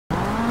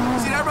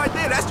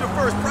right there, that's your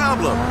first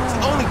problem. See,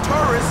 only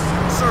tourists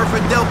surf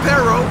at Del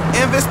Perro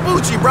and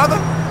Vespucci, brother.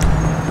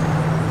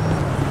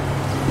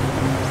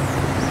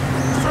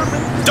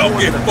 Don't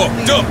get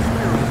fucked up!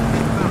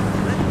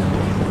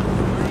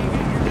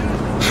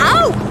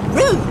 How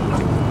rude!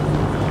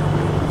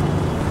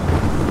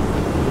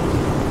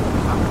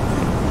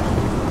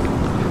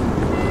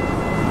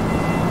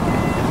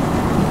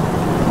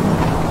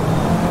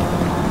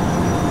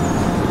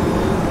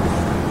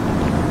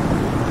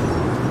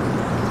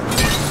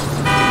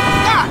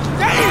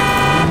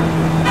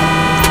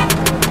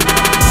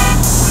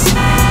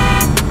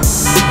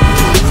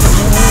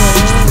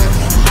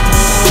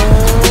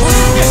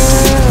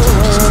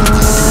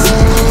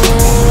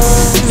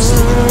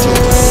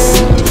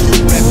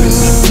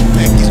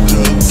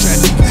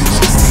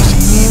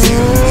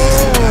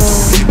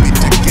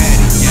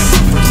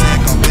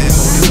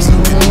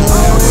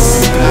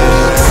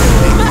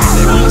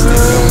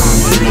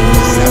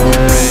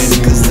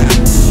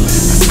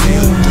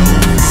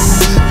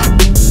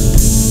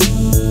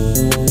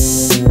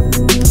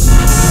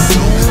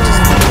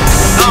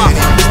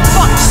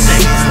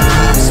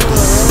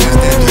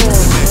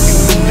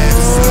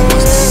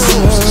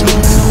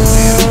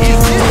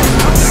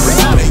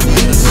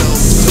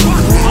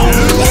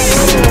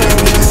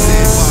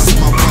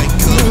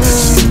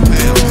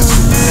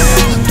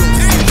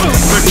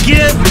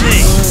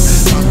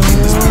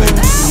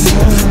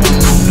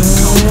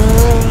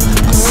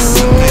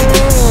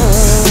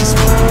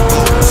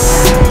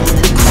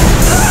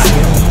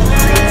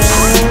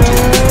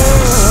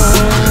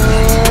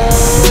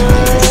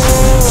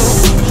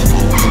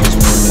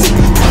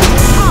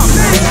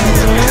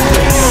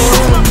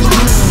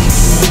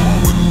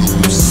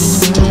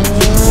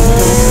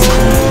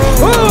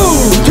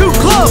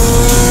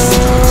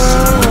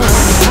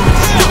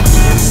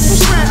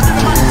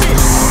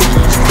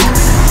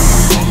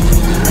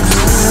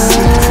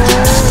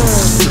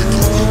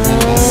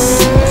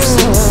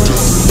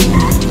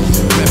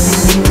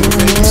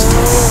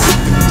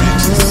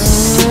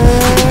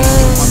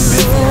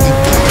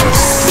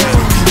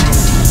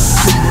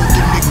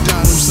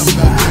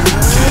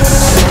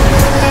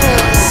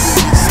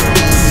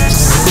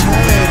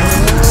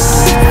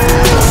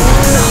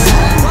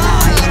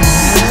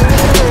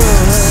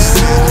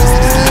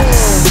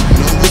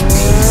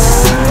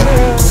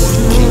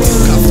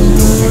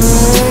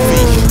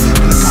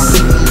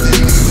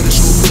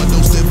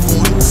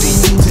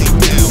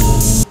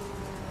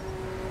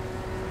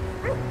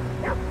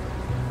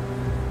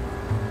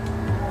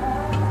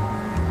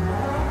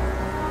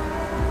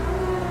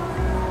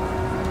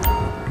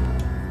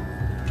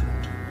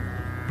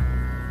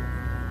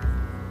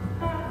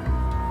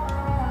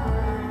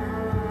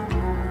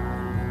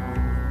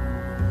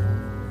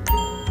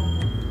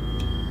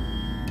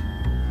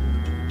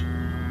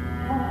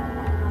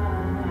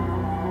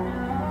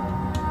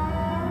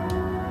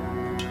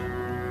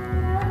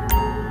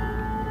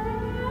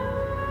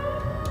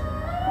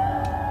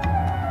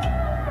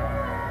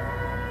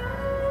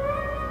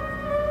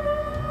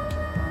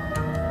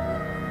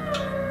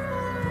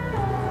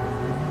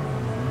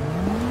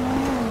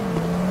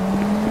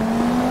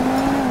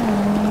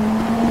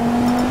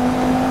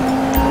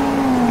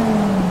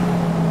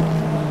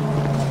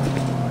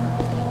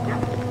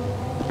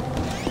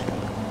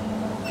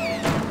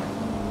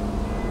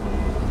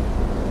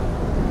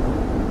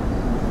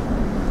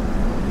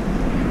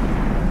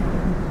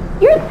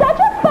 You're such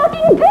a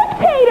fucking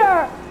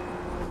dictator!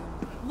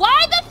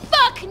 Why the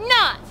fuck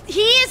not?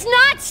 He is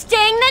not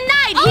staying the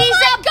night. Oh He's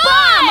my a God!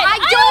 bum. I I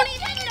don't don't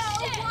even know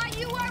why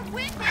you are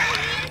with him. He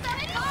is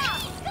a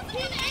bum.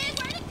 He is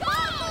a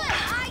bum.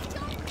 I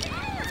don't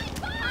care.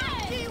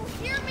 Do you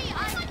hear me?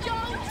 I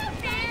don't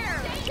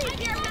care.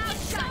 Keep your mouth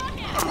shut.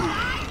 All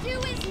I do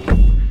is your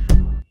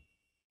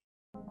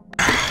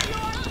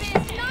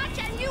business,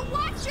 and you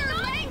watch your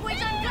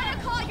language. I'm gonna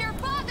call your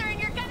father, and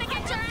you're gonna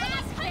get your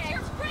ass kicked.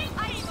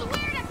 I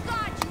swear to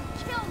God, you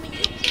kill me.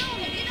 You kill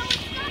me. You know,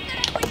 it's not that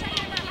I wish I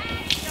never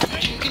had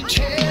you. You can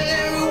tell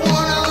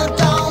everyone I'm a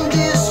down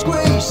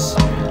disgrace.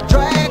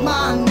 Drag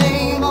my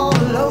name all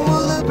over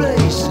the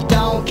place. I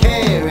don't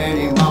care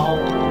anymore.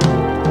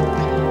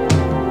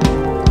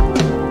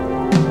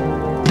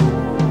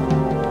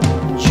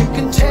 You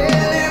can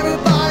tell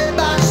everybody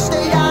by the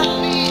state I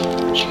live.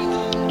 You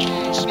won't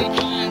catch me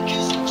crying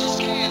 'cause I just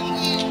can't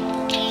win.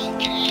 Don't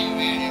care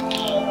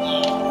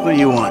anymore. What do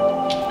you want?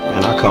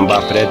 Man, I come by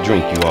for that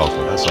drink you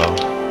offered, that's all.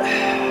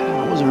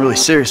 I wasn't really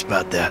serious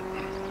about that.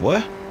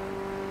 What?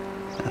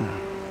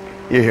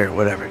 You're here,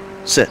 whatever.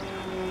 Sit.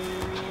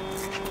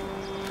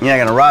 You're not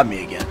gonna rob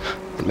me again.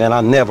 Man, I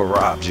never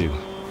robbed you.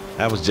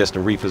 That was just a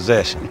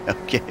repossession.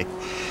 Okay.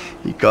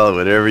 You call it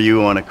whatever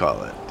you want to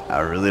call it. I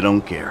really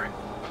don't care.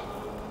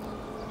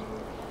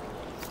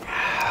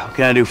 What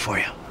can I do for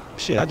you?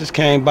 Shit, I just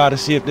came by to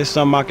see if there's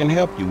something I can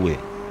help you with.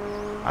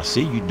 I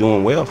see you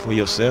doing well for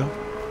yourself.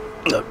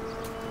 Look,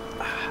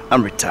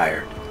 I'm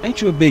retired.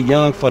 Ain't you a bit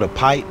young for the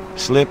pipe,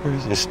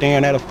 slippers, and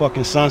staring at a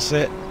fucking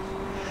sunset?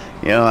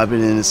 You know, I've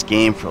been in this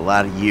game for a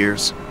lot of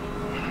years,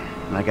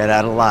 and I got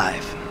out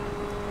alive.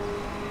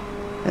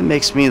 That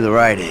makes me the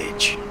right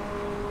age.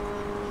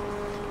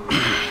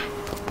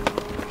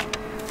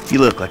 You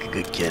look like a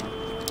good kid.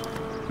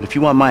 But if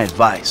you want my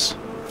advice,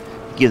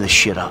 you give this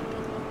shit up.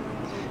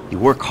 You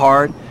work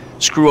hard,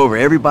 screw over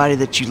everybody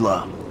that you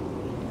love.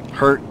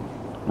 Hurt,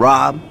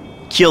 rob,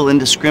 kill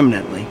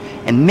indiscriminately,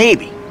 and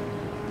maybe,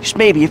 just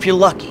maybe if you're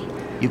lucky,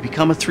 you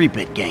become a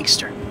 3-bit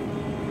gangster.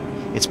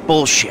 It's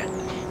bullshit.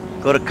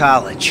 Go to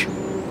college.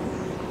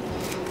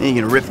 Then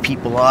you're gonna rip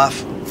people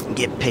off and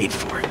get paid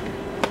for it.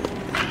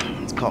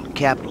 It's called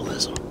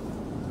capitalism.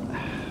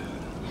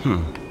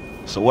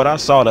 So what I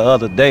saw the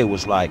other day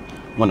was like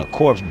when a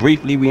corpse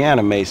briefly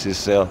reanimates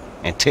itself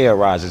and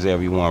terrorizes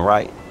everyone,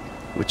 right?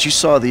 What you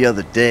saw the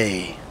other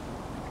day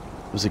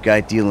was a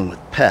guy dealing with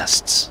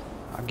pests.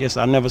 I guess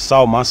I never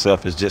saw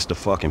myself as just a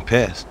fucking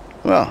pest.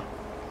 Well,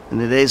 and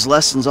today's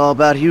lesson's all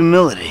about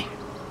humility.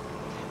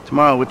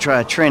 Tomorrow we'll try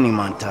a training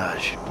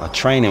montage. A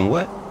training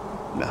what?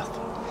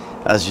 Nothing.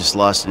 I was just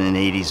lost in an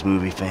 80s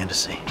movie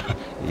fantasy.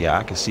 Yeah,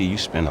 I can see you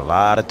spend a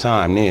lot of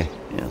time there.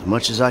 Yeah, as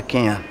much as I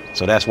can.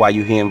 So that's why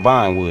you here in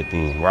Vinewood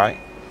then, right?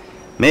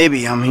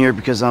 Maybe I'm here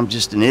because I'm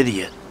just an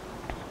idiot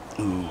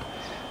who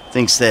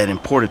thinks that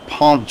imported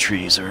palm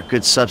trees are a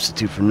good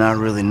substitute for not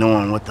really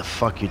knowing what the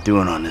fuck you're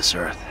doing on this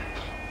earth.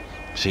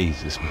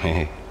 Jesus,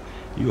 man.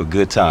 You a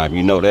good time,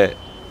 you know that?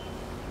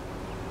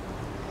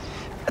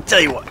 I tell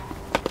you what.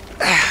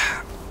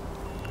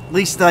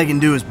 Least I can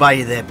do is buy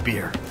you that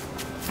beer.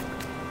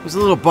 There's a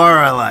little bar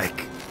I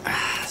like.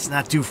 It's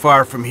not too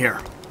far from here.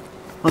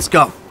 Let's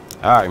go.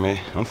 All right, man.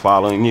 I'm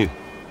following you.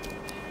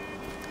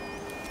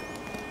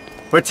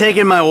 We're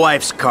taking my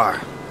wife's car.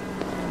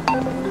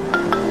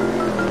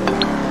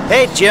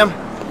 Hey, Jim.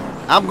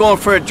 I'm going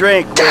for a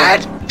drink.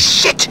 Dad!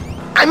 Shit!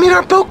 I'm in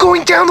our boat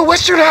going down the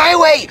Western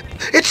Highway!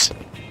 It's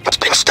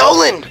been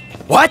stolen!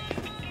 What?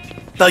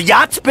 The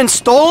yacht's been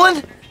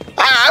stolen?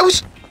 I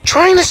was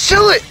trying to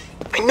sell it.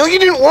 I know you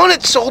didn't want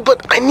it sold,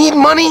 but I need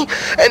money,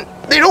 and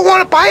they don't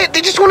want to buy it.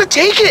 They just want to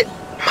take it.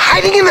 I'm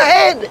hiding in the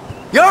head.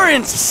 You're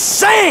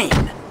insane!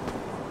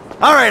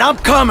 All right, I'm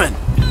coming.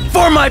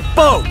 For my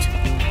boat!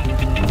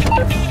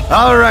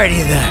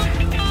 Alrighty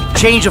then.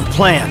 Change of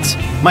plans.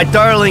 My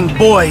darling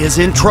boy is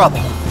in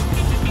trouble.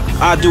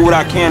 I'll do what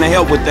I can to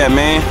help with that,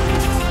 man.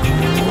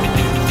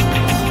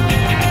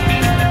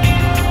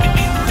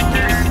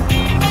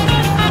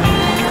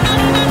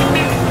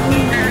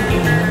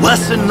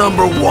 Lesson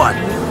number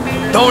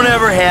 1. Don't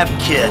ever have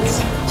kids.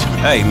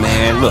 Hey,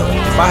 man, look.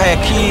 If I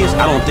had kids,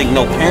 I don't think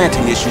no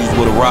parenting issues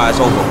would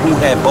arise over who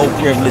had boat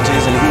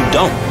privileges and who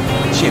don't.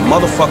 Shit,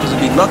 motherfuckers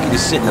would be lucky to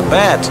sit in a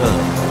bathtub.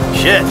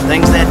 Shit,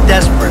 things that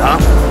desperate, huh?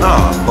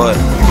 Nah, but,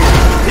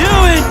 You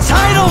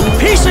entitled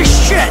piece of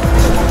shit!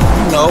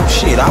 you know,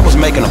 shit, I was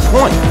making a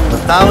point.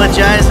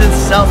 Pathologizing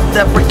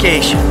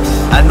self-deprecation.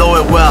 I know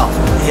it well.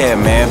 Yeah,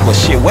 man, but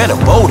shit, where the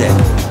boat at?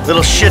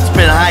 Little shit's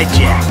been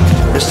hijacked.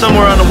 They're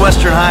somewhere on the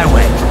Western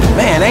Highway.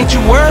 Man, ain't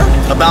you worried?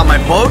 About my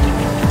boat?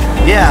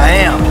 Yeah,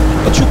 I am.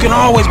 But you can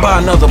always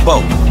buy another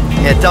boat.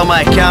 Yeah, tell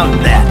my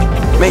accountant that.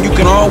 Man, you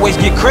can always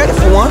get credit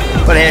for one.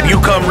 But have you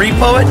come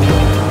repo it?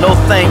 No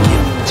thank you.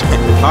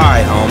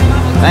 Alright, homie.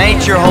 I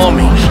ain't your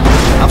homie.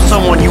 I'm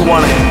someone you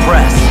want to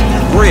impress.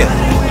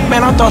 Really?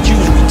 Man, I thought you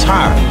was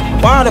retired.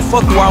 Why the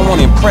fuck do I want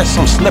to impress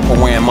some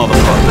slipper-wearing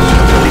motherfucker?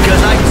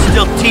 Because I can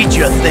still teach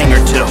you a thing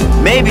or two.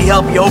 Maybe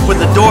help you open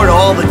the door to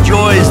all the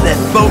joys that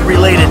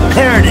boat-related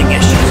parenting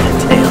issues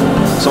entail.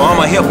 So I'm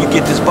gonna help you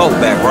get this boat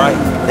back, right?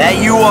 That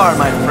you are,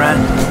 my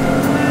friend.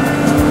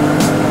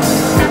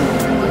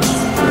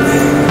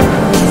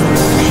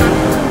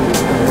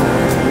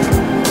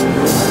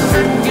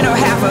 You know,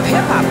 half of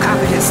hip-hop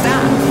copied his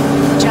style.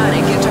 Johnny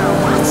Guitar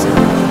Watson.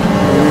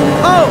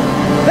 Oh!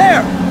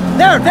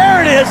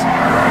 There it is!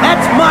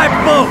 That's my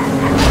boat!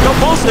 Your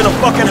boat's in a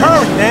fucking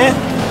hurry, man.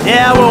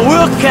 Yeah, well,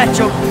 we'll catch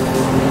him.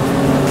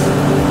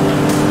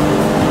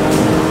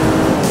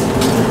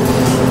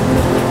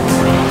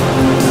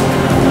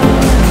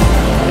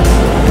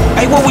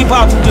 Hey, what we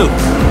about to do?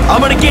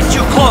 I'm gonna get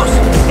you close,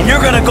 and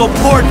you're gonna go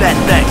board that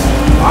thing.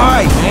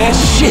 Alright, man,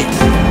 shit.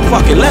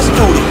 Fuck it, let's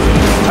do this.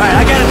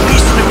 Alright, I got a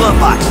piece in the glove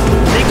box.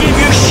 They give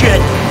you shit,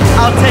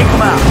 I'll take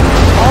them out.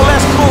 Oh,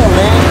 that's cool,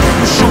 man.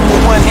 You shoot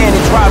with one hand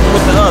and driving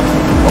with the other.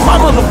 But my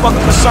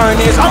motherfucking concern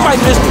is I might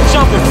miss the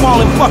jump and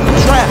fall in fucking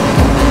traffic.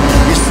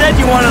 You said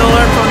you wanted to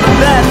learn from the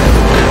best.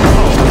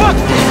 Fuck!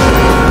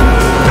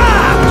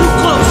 Ah, too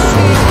close.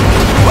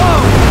 Whoa,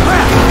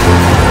 crap.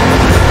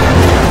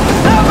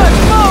 Not much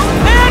boat,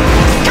 man.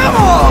 Come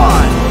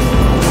on.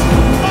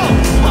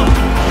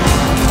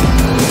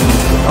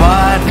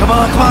 Come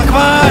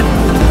on.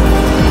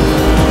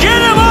 Get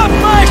him off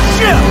my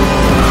ship.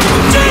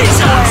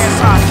 Jesus.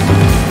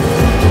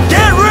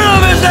 Get rid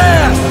of his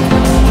ass.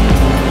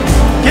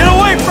 Get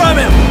away from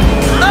him.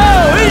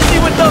 Oh, easy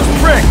with those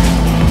pricks.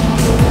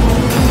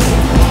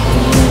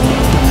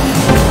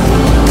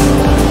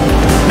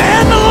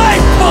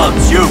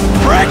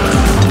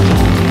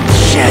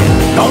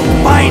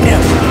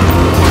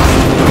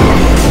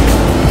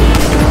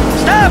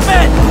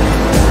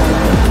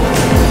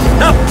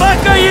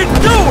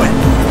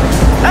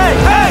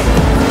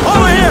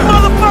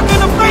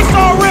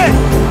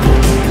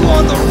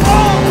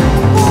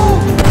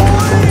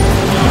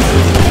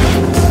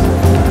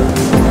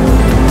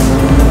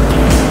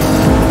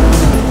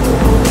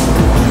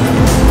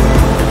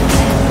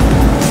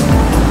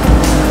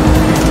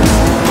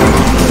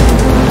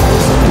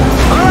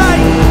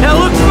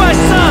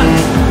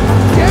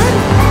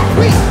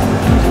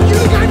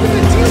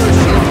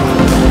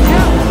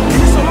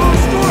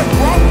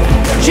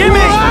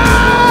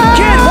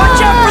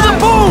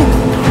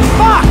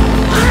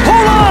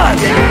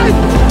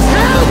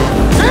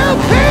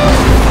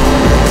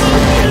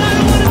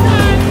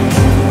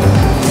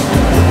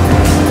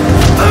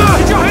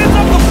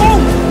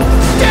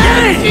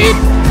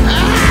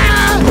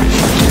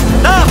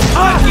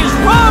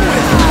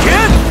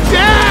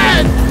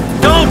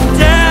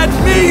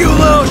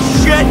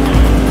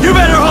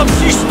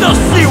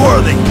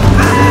 worthy.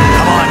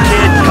 Come on,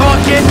 kid. Come on,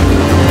 kid.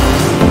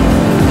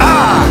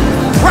 Ah,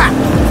 crap.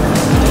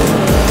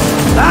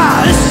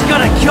 Ah, this is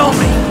gonna kill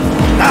me.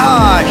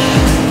 Ah,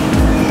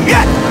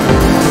 shit.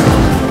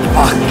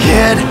 Fuck,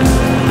 kid.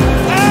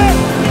 Hey,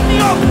 get me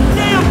off the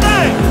damn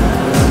thing!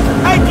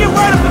 Hey, get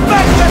right up the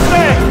back of that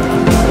thing!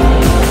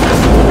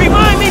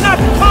 Remind me not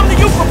to come to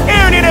you for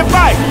parenting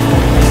advice!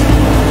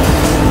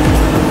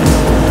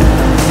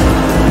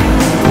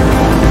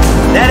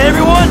 That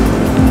everyone?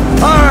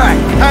 Alright,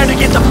 time to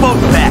get the boat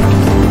back.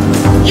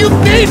 You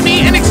made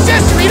me an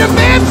accessory to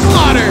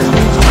manslaughter!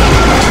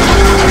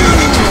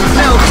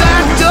 Now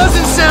that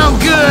doesn't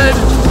sound good!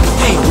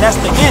 Hey, that's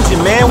the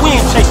engine, man. We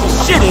ain't chasing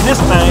shit in this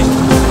thing.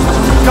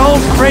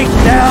 Don't break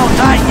down,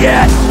 not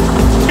yet.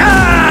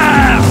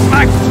 Ah,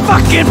 my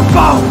fucking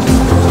boat!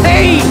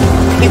 Hey!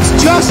 It's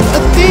just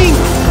a thing!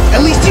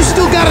 At least you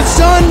still got a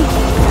son!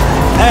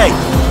 Hey,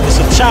 it's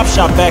a chop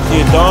shop back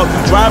there, dog.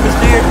 You drive us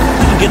there,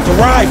 you can get the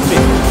ride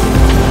fixed.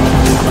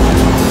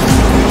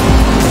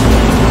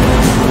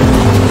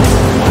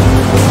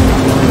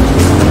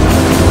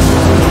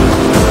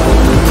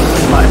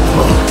 My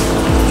boat.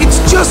 It's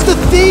just a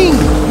thing!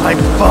 My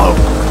boat.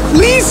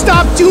 Please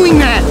stop doing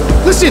that!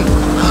 Listen,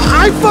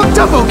 I fucked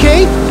up,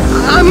 okay?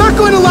 I'm not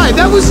going to lie,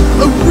 that was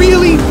a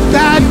really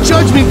bad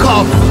judgment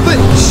call. But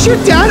shit,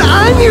 Dad,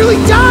 I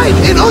nearly died,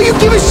 and all you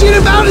give a shit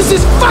about is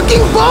this fucking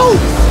boat!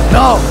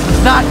 No,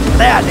 not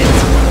that.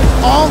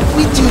 It's All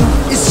we do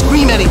is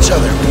scream at each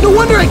other. No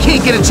wonder I can't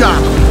get a job.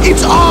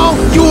 It's all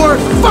your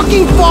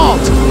fucking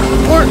fault!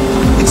 Or,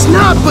 it's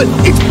not, but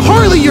it's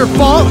partly your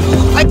fault.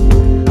 I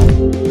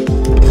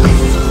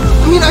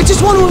mean, I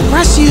just want to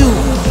impress you.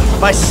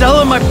 by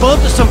selling my boat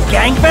to some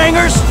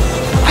gangbangers?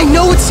 I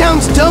know it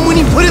sounds dumb when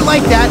you put it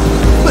like that,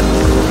 but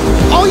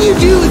all you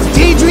do is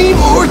daydream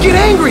or get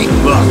angry.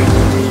 Look,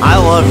 I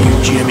love you,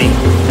 Jimmy,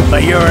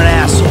 but you're an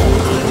asshole.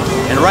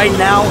 And right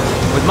now,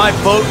 with my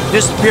boat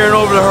disappearing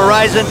over the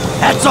horizon,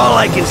 that's all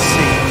I can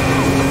see.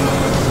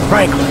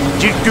 Franklin,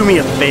 would you do me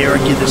a favor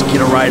and give this kid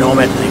a ride home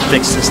after they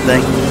fix this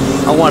thing?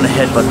 I want to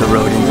headbutt the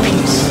road in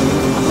peace.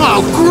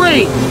 Oh,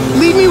 great!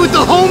 Leave me with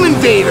the home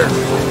invader.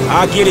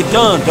 I'll get it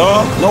done,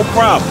 dog. No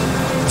problem.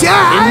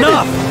 Dad!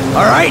 Enough,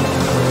 all right?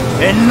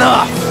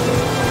 Enough!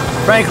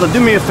 Franklin, do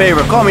me a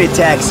favor, call me a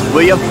taxi,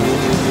 will you?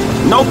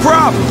 No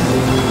problem.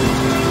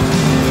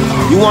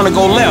 You want to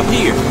go left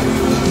here?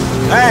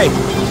 Hey,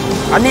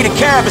 I need a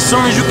cab as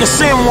soon as you can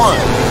send one.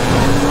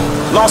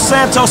 Los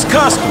Santos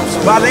Customs,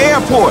 by the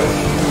airport.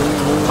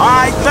 All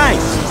right,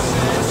 thanks.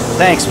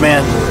 Thanks,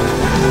 man.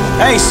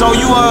 Hey, so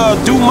you,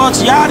 do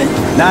much yachting?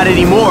 Not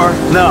anymore.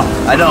 No,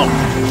 I don't.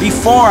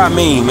 Before, I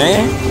mean,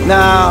 man.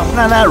 No,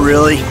 not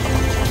really.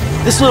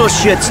 This little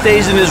shit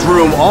stays in his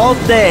room all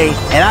day,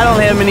 and I don't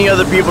have any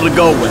other people to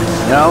go with,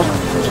 you know?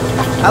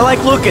 I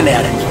like looking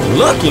at it.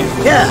 Looking?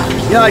 Yeah,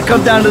 you know, I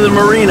come down to the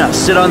marina,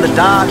 sit on the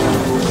dock,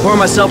 pour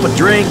myself a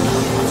drink,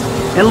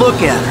 and look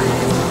at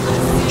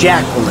her.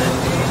 Jacqueline.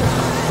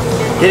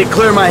 Hit it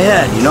clear my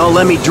head, you know,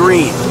 let me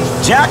dream.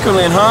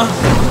 Jacqueline, huh?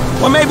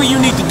 Well, maybe you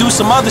need to do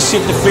some other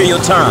shit to fill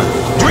your time.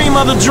 Dream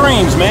other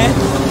dreams, man.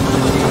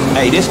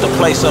 Hey, this the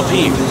place up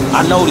here.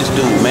 I know this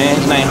dude, man.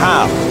 His name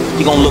Hal.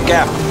 He gonna look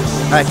after me.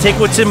 All right, take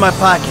what's in my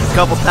pocket, a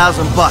couple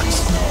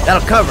 $1,000.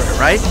 That'll cover it,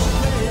 right?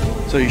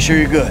 So you sure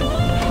you're good?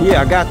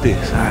 Yeah, I got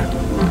this. All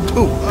right.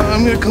 Ooh,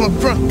 I'm gonna come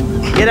up front.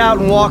 Get out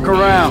and walk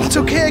around. It's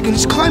okay, I can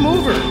just climb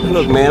over.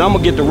 Look, man, I'm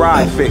gonna get the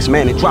ride fixed,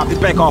 man, and drop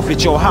it back off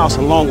at your house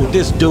along with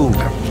this dude.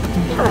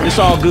 It's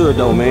all good,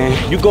 though,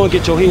 man. You go and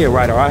get your head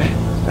right, all right?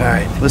 All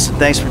right, listen,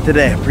 thanks for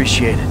today, I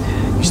appreciate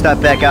it. You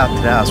stop back out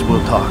to the house,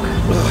 we'll talk.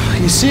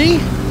 You see?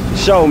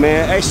 Show,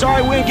 man. Hey,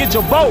 sorry we didn't get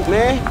your boat,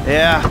 man.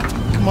 Yeah.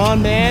 Come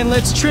on, man,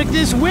 let's trick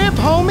this whip,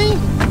 homie.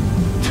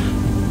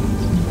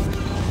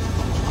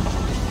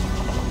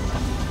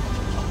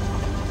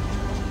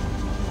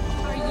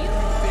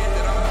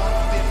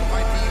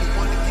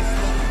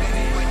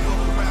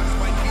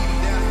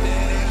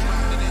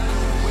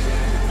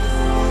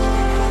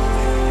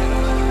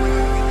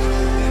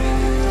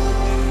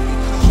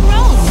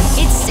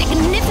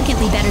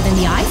 Better than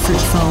the iFruit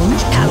phone.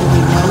 How do we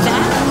know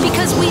that?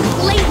 Because we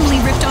blatantly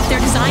ripped off their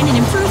design and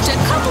improved a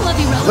couple of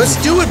irrelevant...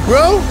 Let's do it,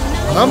 bro.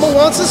 Mama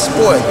wants a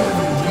spoiler.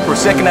 For a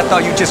second, I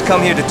thought you'd just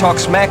come here to talk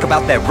smack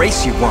about that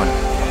race you won.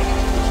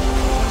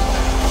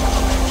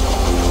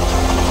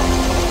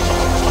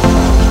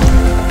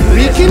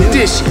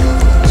 Recondition.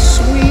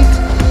 Sweet.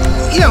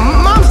 Yeah,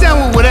 Mom's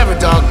down with whatever,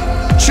 dog.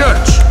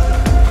 Church.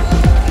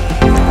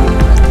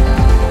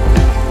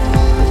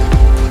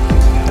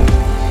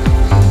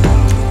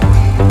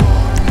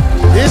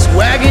 This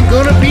wagon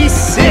gonna be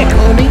sick,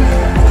 homie.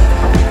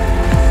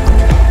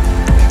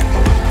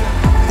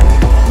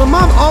 My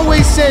mom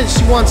always says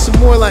she wants some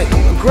more, like,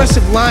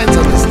 aggressive lines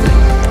on this thing.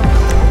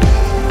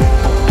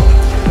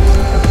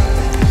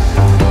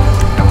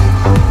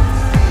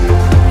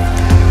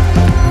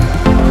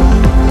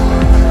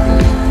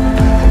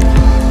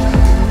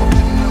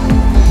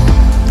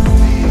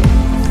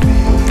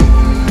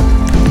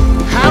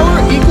 Power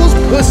equals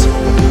pussy.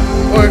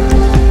 Or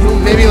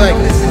maybe like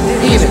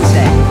penis,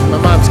 in my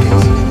mom's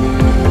case.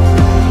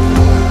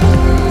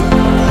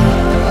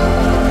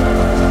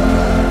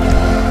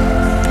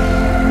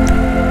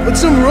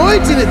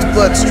 its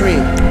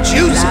bloodstream.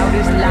 Juicy.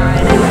 Loudest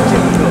line in the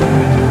jungle.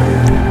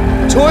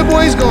 Toy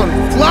boys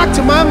gonna flock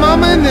to my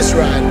mama in this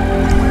ride.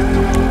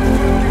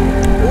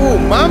 Ooh,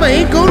 mama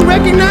ain't gonna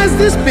recognize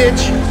this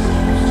bitch.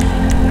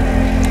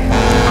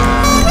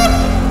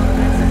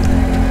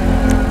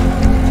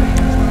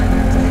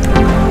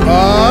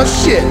 Oh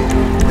shit,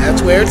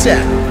 that's where it's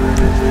at.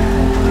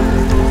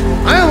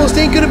 I almost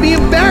ain't gonna be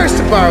embarrassed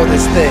to borrow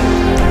this thing.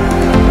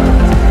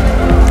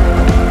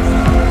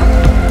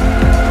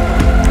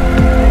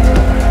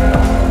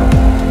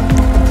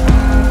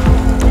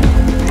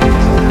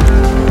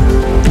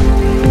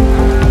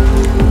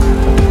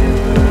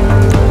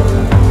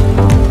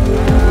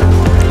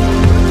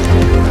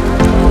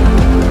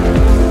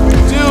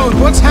 Dude,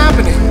 what's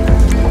happening?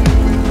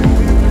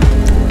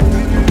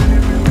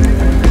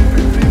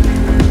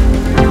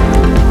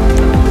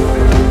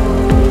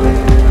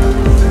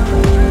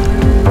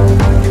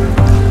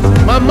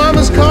 My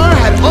mama's car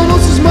had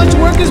almost as much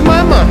work as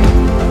my money.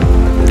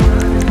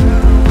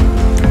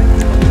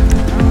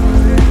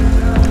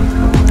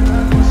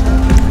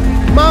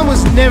 Mom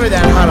was never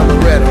that hot on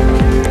Loretto.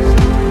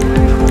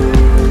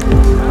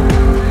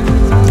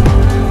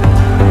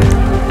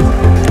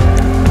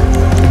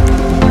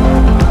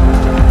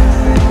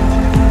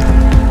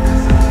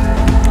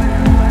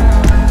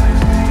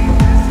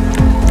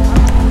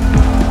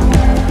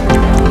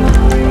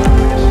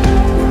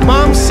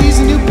 Mom sees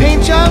a new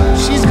paint job,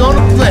 she's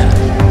gonna flip.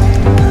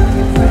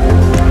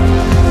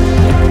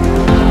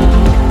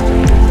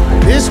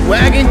 This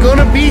wagon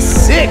gonna be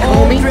sick,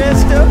 All homie.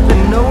 dressed up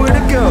and nowhere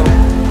to go.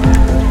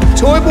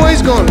 Toy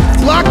boys gonna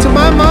flock to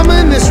my mama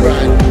in this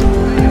ride.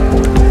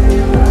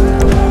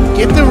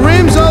 Get the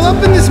rims all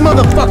up in this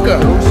motherfucker.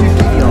 Don't you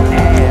give your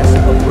ass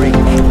a break.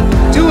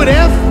 Do it,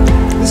 F.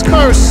 This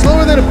car is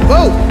slower than a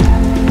boat.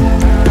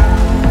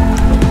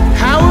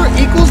 Power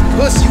equals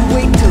pussy. You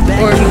wait till that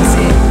Or kicks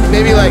in.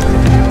 maybe like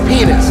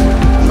penis,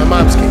 in my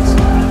mom's case.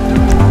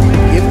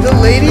 Give the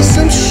ladies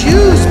some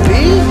shoes,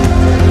 B.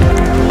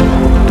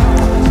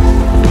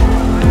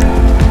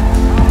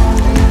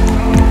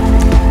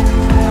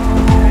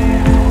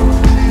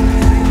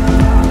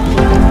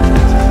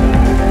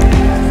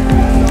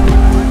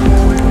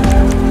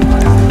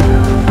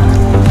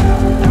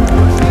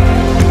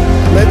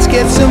 Let's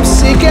get some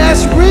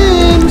sick-ass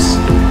rims.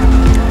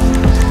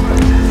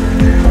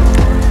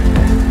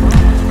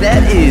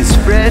 That is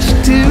fresh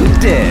to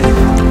death.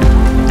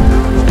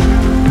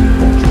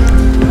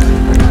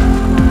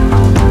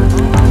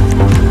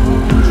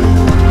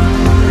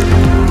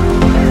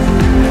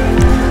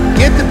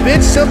 Get the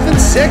bitch something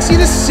sexy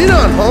to sit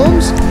on,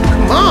 Holmes.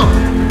 Come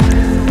on.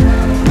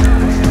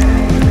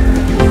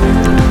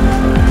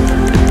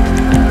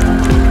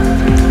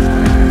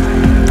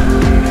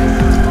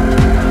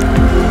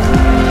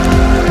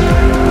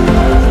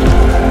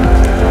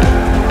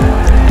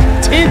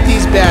 Tint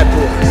these bad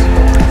boys.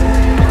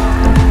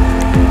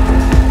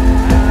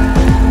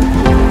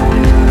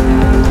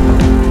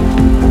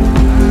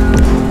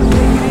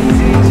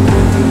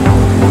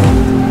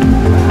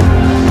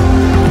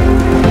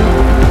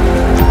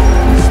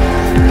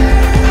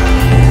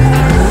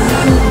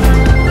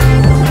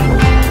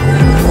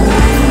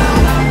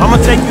 I'm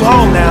gonna take you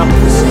home now.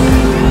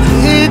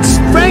 It's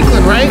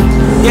Franklin, right?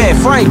 Yeah,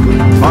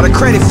 Franklin, or the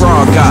credit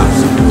fraud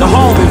guys, the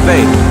home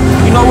invader.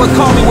 You know what?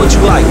 Call me what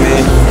you like,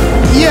 man.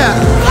 Yeah,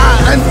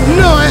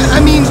 no, I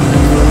mean,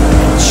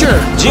 sure,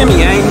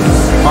 Jimmy, ain't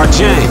it? Or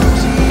James?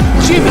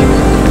 Jimmy.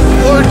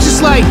 Or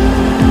just like,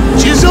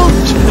 Jizzle.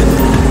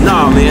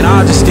 Nah, man,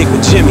 I'll just stick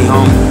with Jimmy,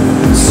 homie.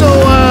 So,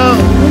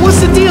 what's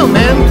the deal,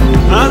 man?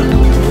 Huh?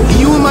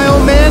 You and my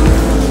old man?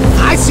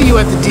 I see you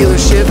at the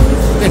dealership,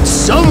 and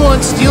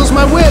someone steals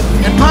my whip,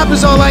 and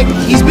Papa's all like,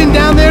 he's been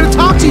down there to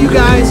talk to you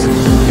guys.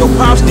 Your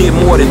pops did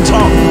more than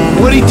talk.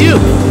 What'd he do?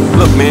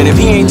 Look, man, if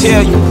he ain't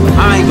tell you,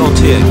 I ain't gonna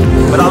tell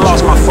you. But I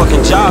lost my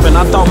fucking job, and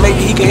I thought maybe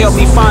he could help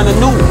me find a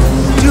new one.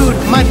 Dude,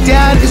 my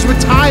dad is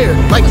retired,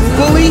 like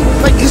fully.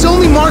 Like his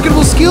only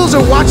marketable skills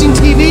are watching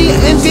TV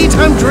and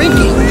daytime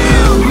drinking.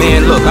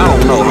 Man, look, I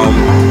don't know,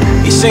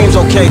 homie. He seems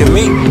okay to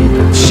me.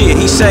 Shit,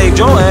 he saved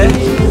your ass.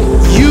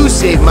 You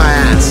saved my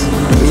ass.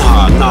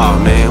 Nah,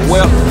 man.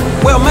 Well,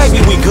 maybe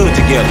we good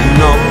together, you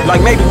know?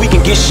 Like, maybe we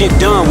can get shit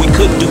done we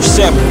couldn't do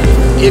separate.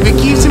 If it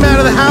keeps him out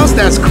of the house,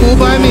 that's cool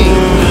by me.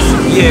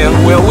 Yeah,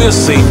 well, we'll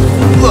see.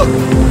 Look,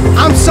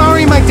 I'm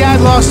sorry my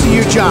dad lost you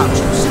your job.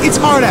 It's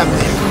hard out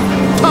there.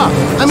 Tough.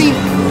 I mean,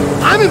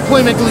 I'm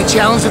employmentally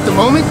challenged at the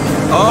moment.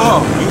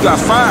 Oh, you got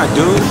fired,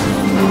 dude.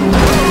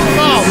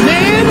 Oh,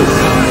 man!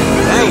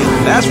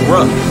 Damn, that's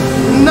rough.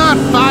 Not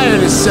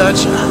fired as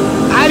such.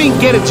 I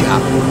didn't get a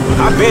job.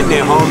 I've been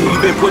there, homie.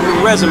 You've been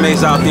putting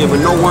resumes out there, but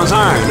no one's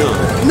hiring,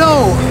 huh?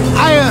 No,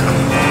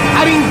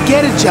 I didn't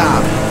get a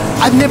job.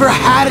 I've never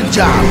had a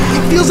job.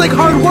 It feels like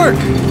hard work.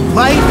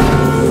 Life,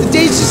 the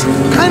days just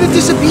kind of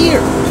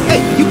disappear.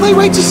 Hey, you play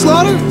Righteous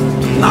Slaughter?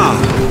 Nah,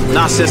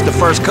 not since the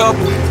first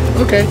couple.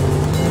 Okay.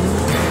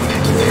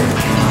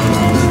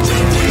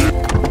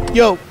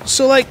 Yo,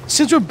 so like,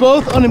 since we're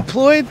both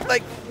unemployed,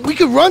 like, we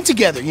could run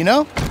together, you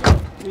know?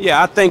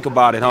 Yeah, I think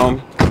about it,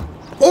 homie.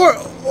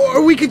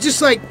 Or we could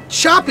just, like,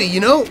 shop it, you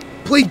know?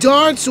 Play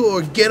darts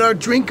or get our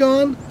drink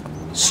on.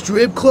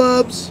 Strip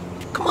clubs.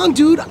 Come on,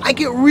 dude, I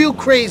get real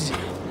crazy.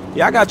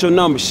 Yeah, I got your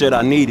number, shit.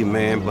 I need it,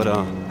 man. But,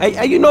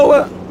 hey, you know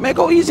what? Man,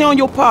 go easy on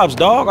your pops,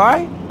 dog, all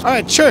right? All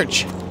right,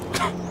 church.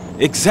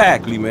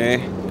 Exactly,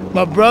 man.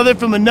 My brother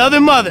from another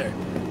mother.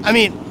 I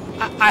mean,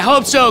 I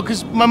hope so,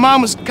 because my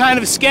mom was kind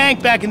of a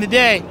skank back in the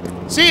day.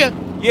 See ya.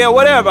 Yeah,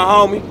 whatever,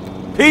 homie.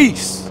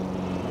 Peace.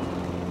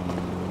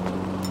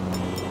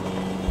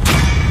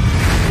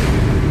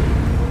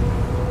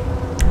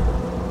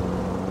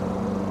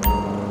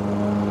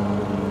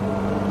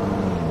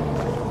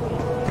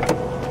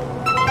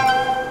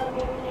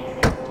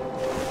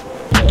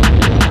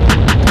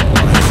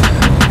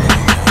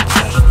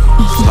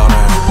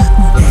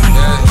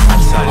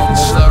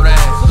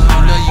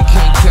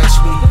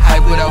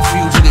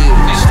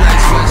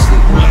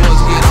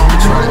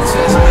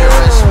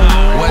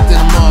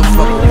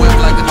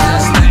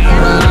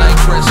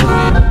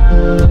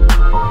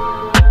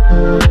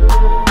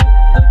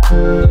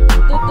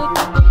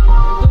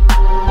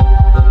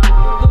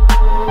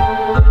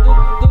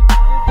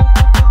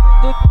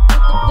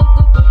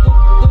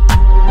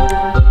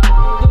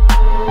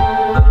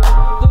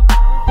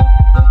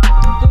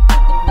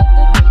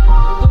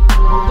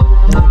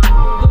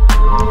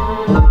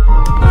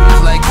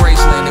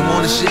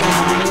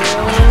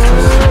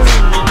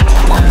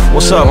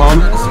 What's up,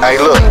 homie? Hey,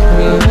 look,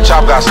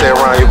 Chop got to stay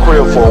around your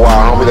crib for a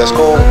while, homie. That's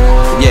cool?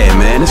 Yeah,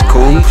 man, it's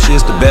cool.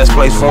 Shit's the best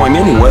place for him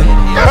anyway.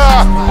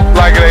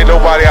 Like it ain't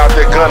nobody out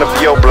there gunning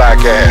for your black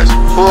ass.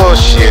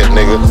 Bullshit,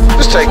 nigga.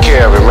 Just take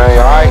care of it, man,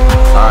 all right?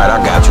 All right, I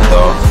got you,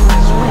 dog.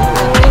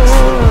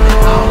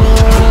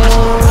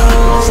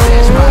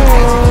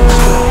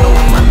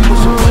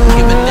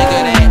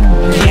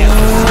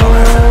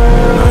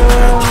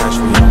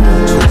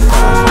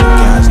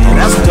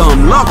 That's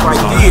dumb luck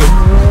right there.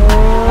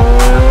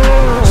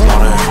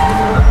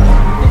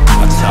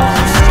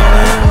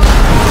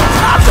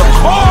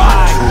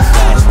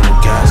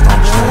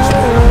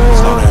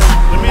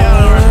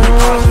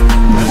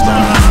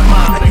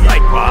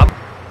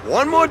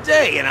 One more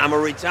day and I'm a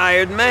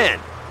retired man.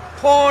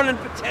 Corn and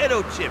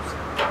potato chips,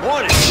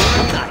 morning, noon,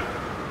 and night.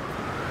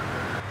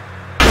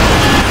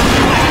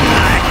 What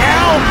the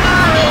hell?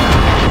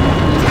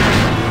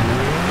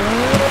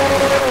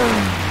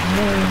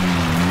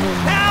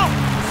 Help!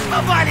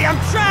 Somebody, I'm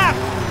trapped!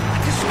 I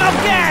can smell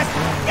gas!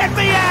 Get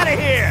me out of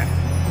here!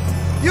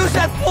 Use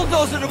that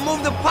bulldozer to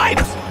move the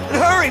pipes! And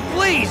hurry,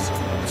 please!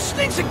 It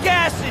stinks of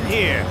gas in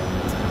here!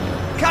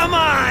 Come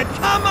on,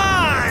 come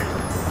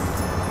on!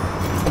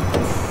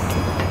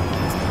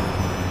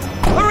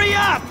 Hurry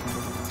up!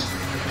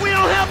 We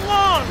don't have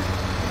long!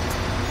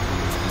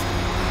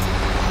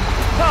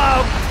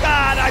 Oh,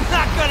 God, I'm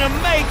not gonna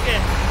make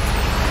it!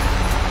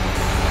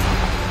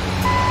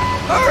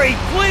 Hurry,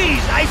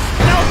 please! I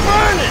smell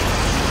burning!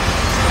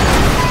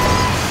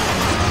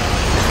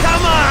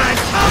 Come on,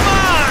 come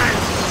on!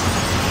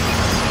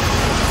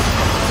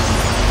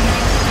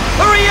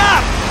 Hurry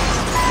up!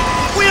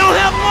 We don't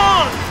have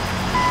long!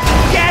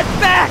 Get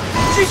back!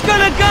 She's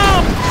gonna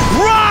come!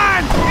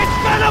 Run! It's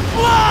gonna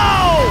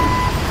blow!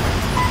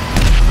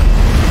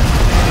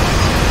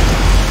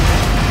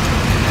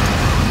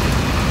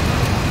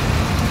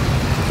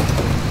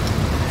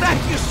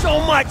 Thank you so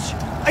much!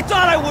 I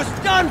thought I was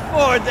done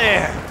for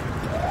there!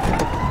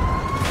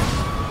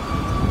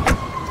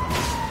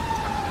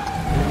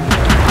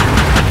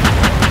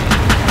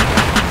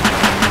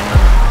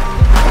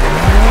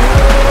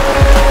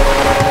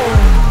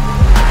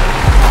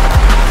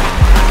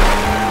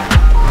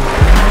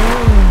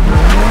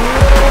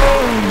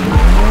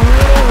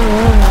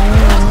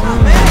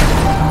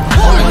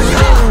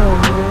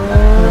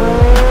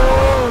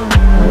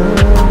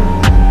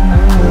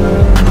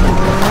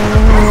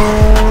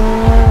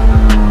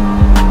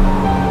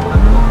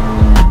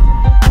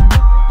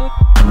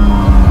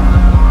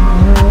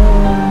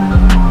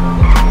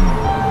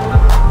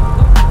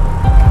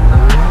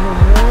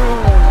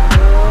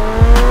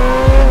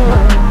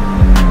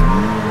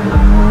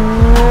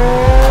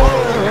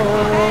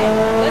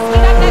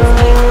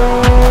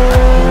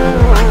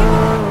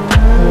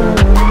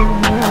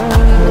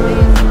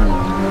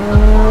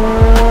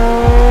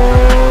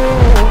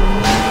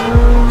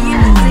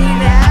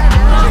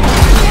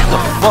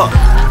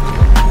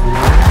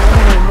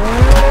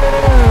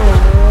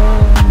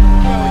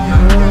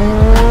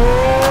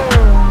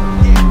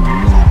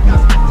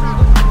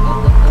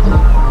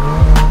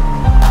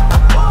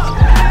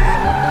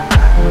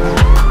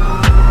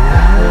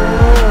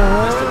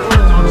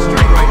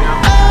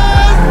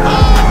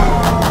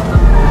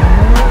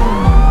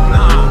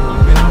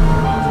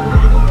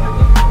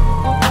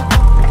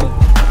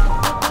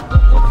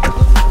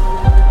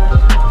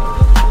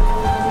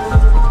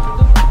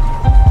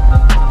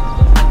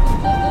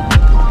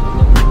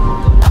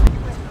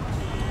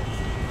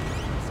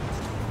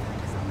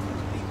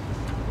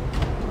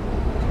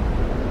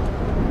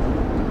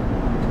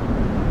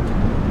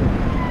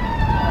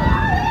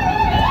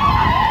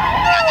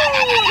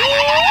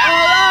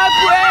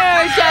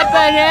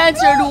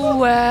 Answered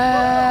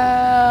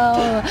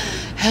well.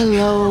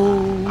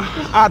 know?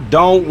 I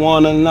don't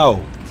want to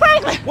know.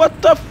 Franklin!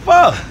 What the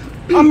fuck?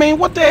 I mean,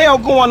 what the hell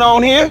going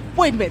on here?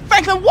 Wait a minute.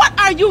 Franklin, what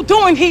are you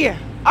doing here?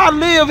 I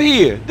live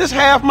here. This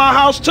half my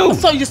house, too.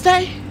 So you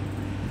stay?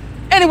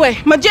 Anyway,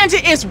 Magenta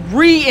is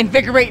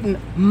reinvigorating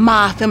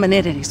my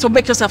femininity. So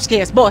make yourself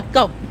scarce. Boy,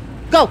 go.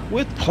 Go.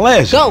 With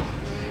pleasure. Go.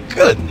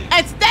 Goodness.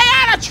 And stay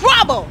out of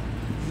trouble.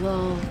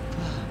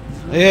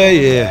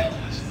 Yeah.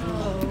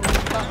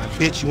 I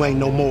bet you ain't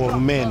no more of a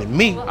man than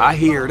me. I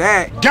hear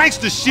that.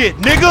 Gangster shit,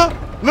 nigga.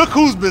 Look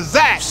who's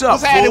bizarre. What's up,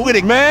 What's at it fool? with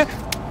it, man?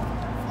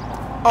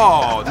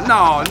 Oh,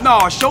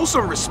 no. Show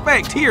some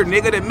respect here,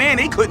 nigga. The man,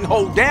 they couldn't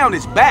hold down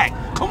his back.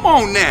 Come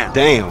on now.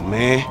 Damn,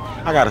 man.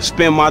 I gotta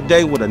spend my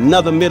day with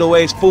another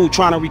middle-aged fool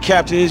trying to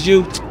recapture his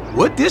youth.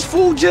 What this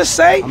fool just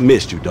say? I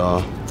missed you,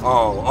 dawg.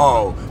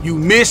 Oh, you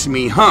miss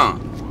me, huh?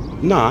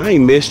 Nah, I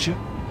ain't missed you.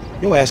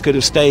 Your ass could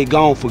have stayed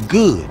gone for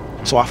good.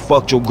 So I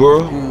fucked your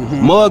girl,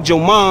 mugged your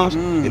moms,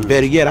 and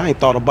better yet, I ain't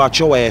thought about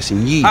your ass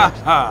in years.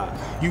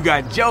 Ha. You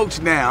got jokes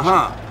now,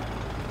 huh?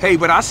 Hey,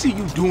 but I see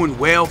you doing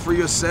well for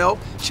yourself.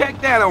 Check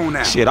that on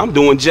out. Shit, I'm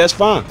doing just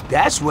fine.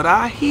 That's what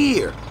I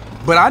hear.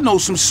 But I know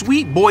some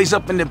sweet boys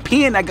up in the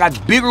pen that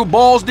got bigger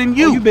balls than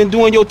you. Oh, you been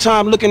doing your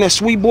time looking at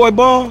sweet boy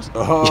balls?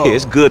 Oh. Yeah,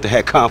 it's good to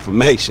have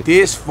confirmation.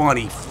 This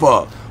funny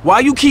fuck.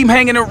 Why you keep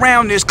hanging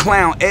around this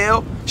clown,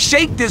 L?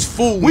 Shake this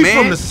fool, We man.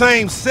 from the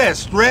same set,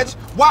 Stretch.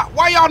 Why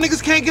y'all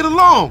niggas can't get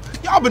along?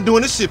 Y'all been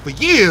doing this shit for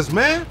years,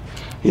 man.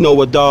 You know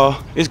what,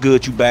 dawg? It's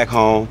good you back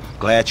home.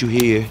 Glad you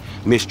here.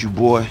 Missed you,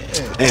 boy.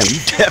 Damn, you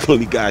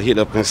definitely got hit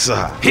up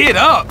inside. Hit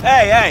up?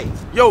 Hey.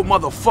 Yo,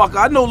 motherfucker,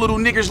 I know little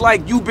niggas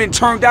like you been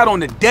turned out on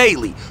the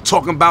daily.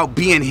 Talking about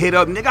being hit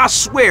up, nigga. I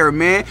swear,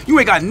 man, you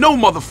ain't got no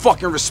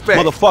motherfucking respect.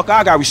 Motherfucker,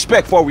 I got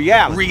respect for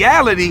reality.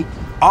 Reality?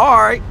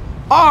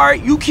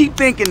 Alright, you keep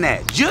thinking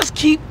that. Just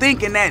keep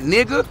thinking that,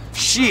 nigga.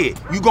 Shit,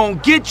 you gonna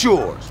get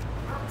yours.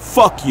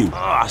 Fuck you.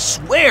 I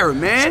swear,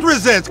 man.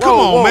 Strizzets, come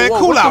on, man.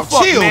 Cool what the out.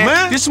 fuck, Chill,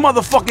 man. This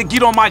motherfucker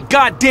get on my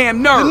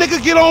goddamn The nerves.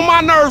 nigga get on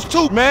my nerves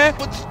too, man.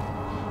 But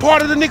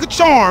part of the nigga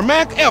charm,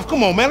 man. F,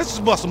 come on, man. Let's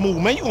just bust a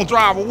move, man. You gonna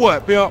drive or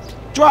what, pimp?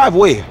 Drive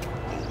where?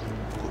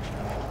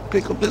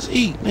 Pick up this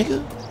heat,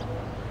 nigga.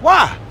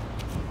 Why?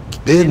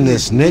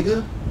 Business,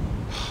 nigga.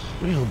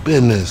 Real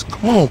business.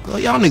 Come on, girl.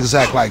 Y'all niggas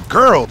act like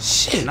girls.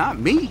 Shit. Not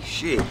me,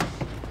 shit.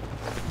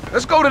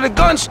 Let's go to the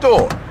gun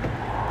store.